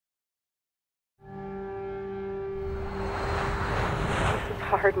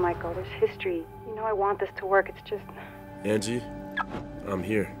hard, Michael. There's history. You know I want this to work. It's just... Angie, I'm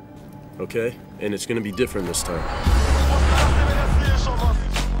here, okay? And it's gonna be different this time.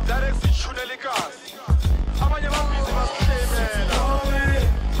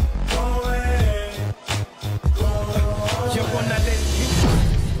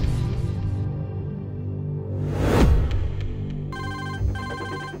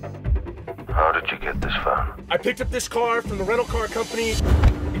 How did you get this phone? I picked up this car from the rental car company.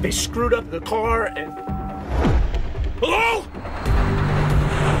 They screwed up the car and... Hello?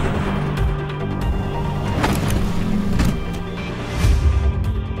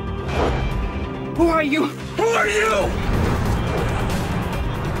 Who are you? Who are you?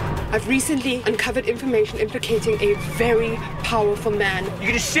 I've recently uncovered information implicating a very powerful man. You're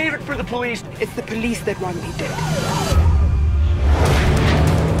gonna save it for the police. It's the police that want me dead.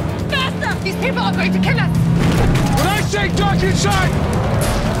 Faster! These people are going to kill us! When I say duck inside,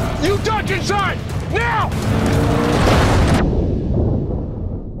 you duck inside! Now!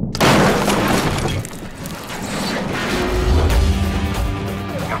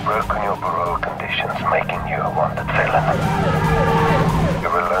 You've broken your parole conditions, making you a wanted felon.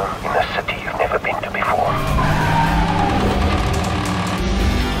 You're alone in a city you've never been to before.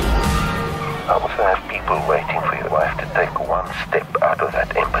 I also have people waiting for your wife to take one step out of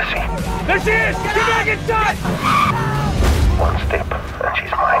that embassy. There she is! Get back inside! One step, and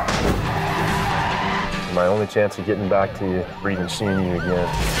she's mine. My only chance of getting back to you, breathing, seeing you again,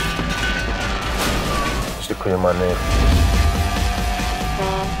 is to clear my name.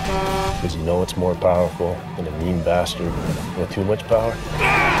 Because you know what's more powerful than a mean bastard with too much power?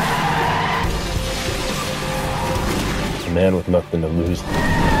 A man with nothing to lose.